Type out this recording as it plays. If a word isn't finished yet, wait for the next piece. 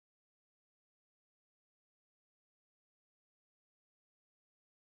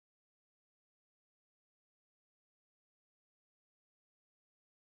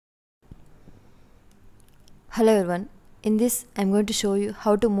Hello everyone, in this I'm going to show you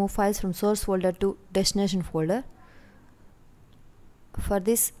how to move files from source folder to destination folder. For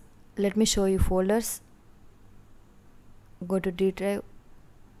this, let me show you folders. Go to D drive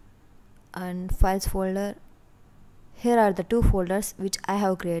and files folder. Here are the two folders which I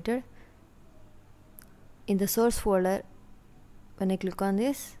have created. In the source folder, when I click on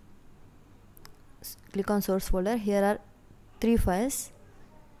this, click on source folder, here are three files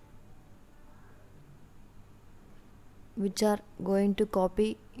which are going to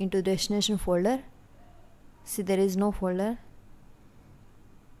copy into destination folder. See, there is no folder,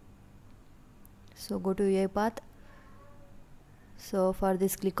 so go to UiPath. So for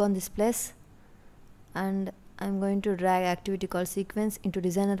this, click on this plus, and I'm going to drag activity called sequence into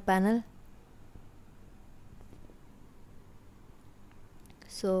designer panel.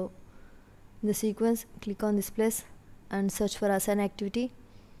 So in the sequence, click on this plus and search for assign activity.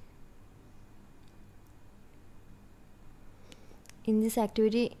 In this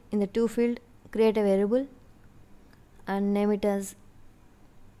activity, in the to field, create a variable and name it as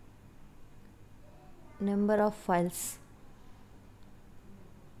number of files.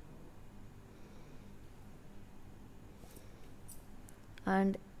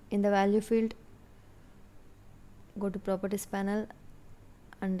 And in the value field, go to properties panel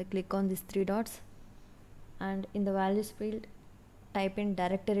and click on these three dots, and in the values field, type in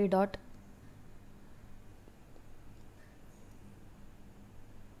directory dot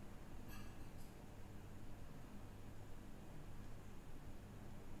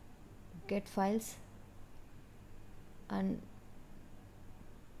get files and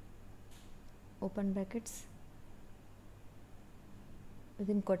open brackets.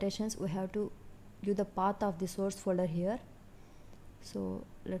 Within quotations, we have to give the path of the source folder here. So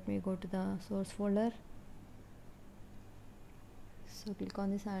let me go to the source folder. So click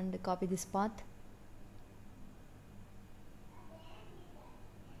on this and copy this path.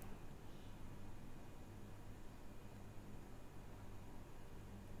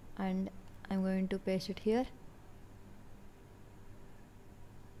 And I'm going to paste it here.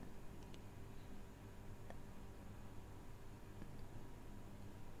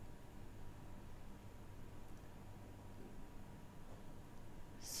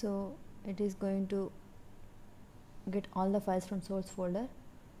 So it is going to get all the files from source folder.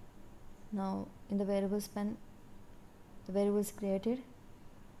 Now in the variables pane, the variable is created,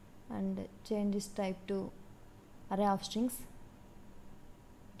 and change this type to array of strings.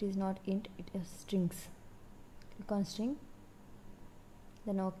 It is not int, it is strings. Click on string,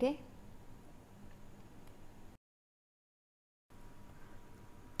 then OK.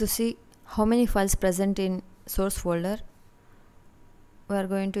 To see how many files present in source folder, we are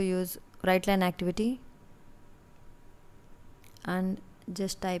going to use right line activity and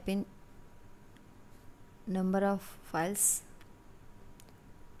just type in number of files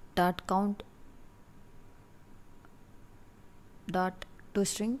dot count dot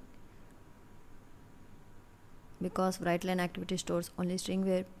toString, because right line activity stores only string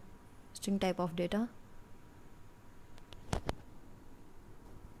type of data.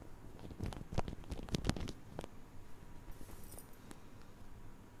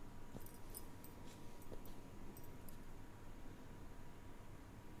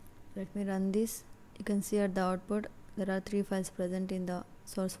 Let me run this. You can see at the output there are three files present in the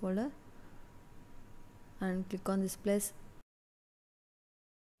source folder, and click on this place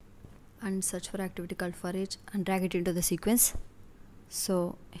and search for activity called for each and drag it into the sequence.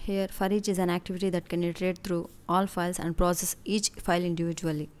 So here for each is an activity that can iterate through all files and process each file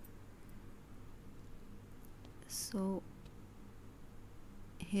individually. So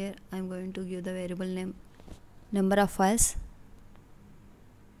here I'm going to give the variable name number of files.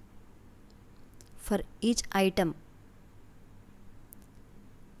 For each item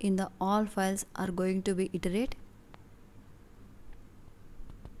in the all files are going to be iterate.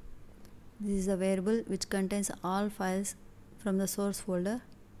 This is a variable which contains all files from the source folder.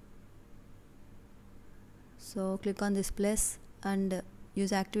 So click on this place and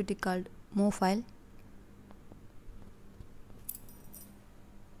use activity called move file.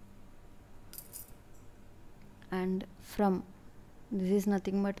 And from this is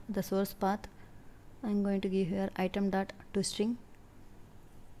nothing but the source path. I'm going to give here item dot toString.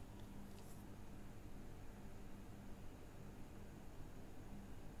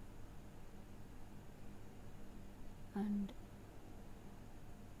 And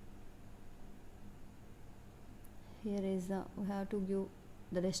here is we have to give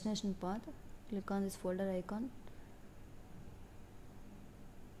the destination path. Click on this folder icon.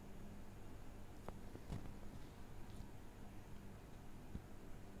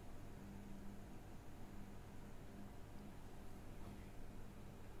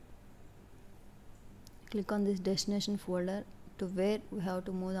 click on this destination folder to where we have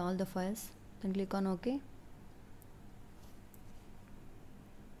to move all the files, then click on OK.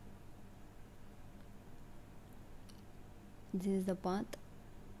 This is the path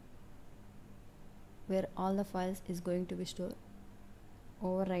where all the files is going to be stored.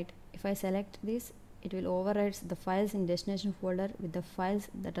 Overwrite. If I select this, it will overwrite the files in destination folder with the files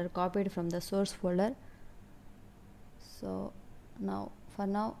that are copied from the source folder. So now, for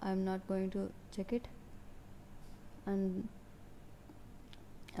now, I am not going to check it, and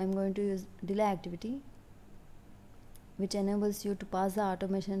I am going to use delay activity, which enables you to pass the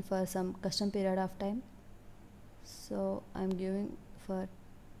automation for some custom period of time. So I am giving for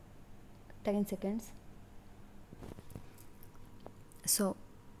 10 seconds. So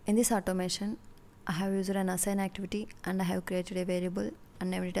in this automation, I have used an assign activity, and I have created a variable and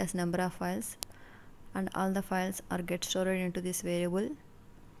named it as number of files, and all the files are get stored into this variable.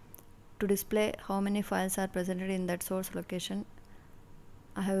 To display how many files are presented in that source location,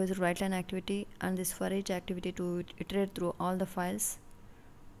 I have used write line activity and this for each activity to iterate through all the files.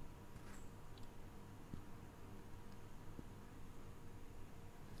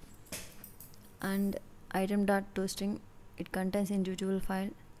 And item.toString, it contains individual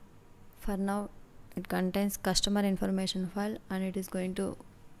file. For now, it contains customer information file, and it is going to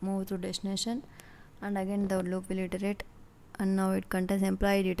move to destination, and again the loop will iterate, and now it contains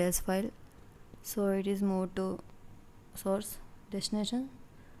employee details file, so it is moved to source destination,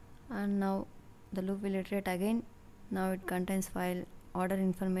 and now the loop will iterate again. Now it contains file order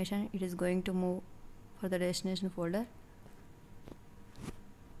information, it is going to move for the destination folder.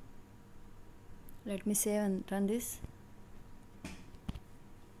 Let me save and run this.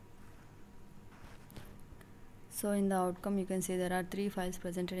 So in the outcome, you can see there are 3 files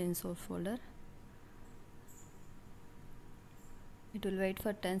presented in source folder. It will wait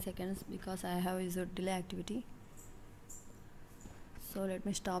for 10 seconds because I have used delay activity. So let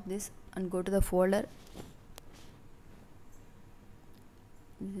me stop this and go to the folder.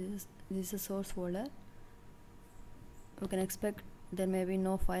 This is a source folder. You can expect there may be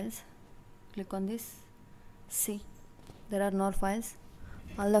no files. Click on this. See, there are no files.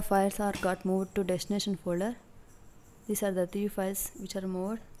 All the files are got moved to destination folder. These are the 3 files which are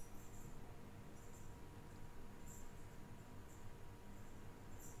moved.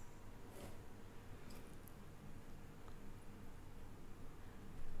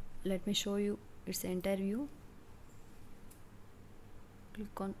 Let me show you its entire view.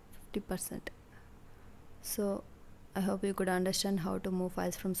 Click on 50%. So I hope you could understand how to move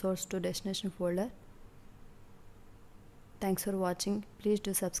files from source to destination folder. Thanks for watching. Please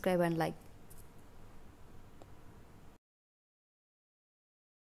do subscribe and like.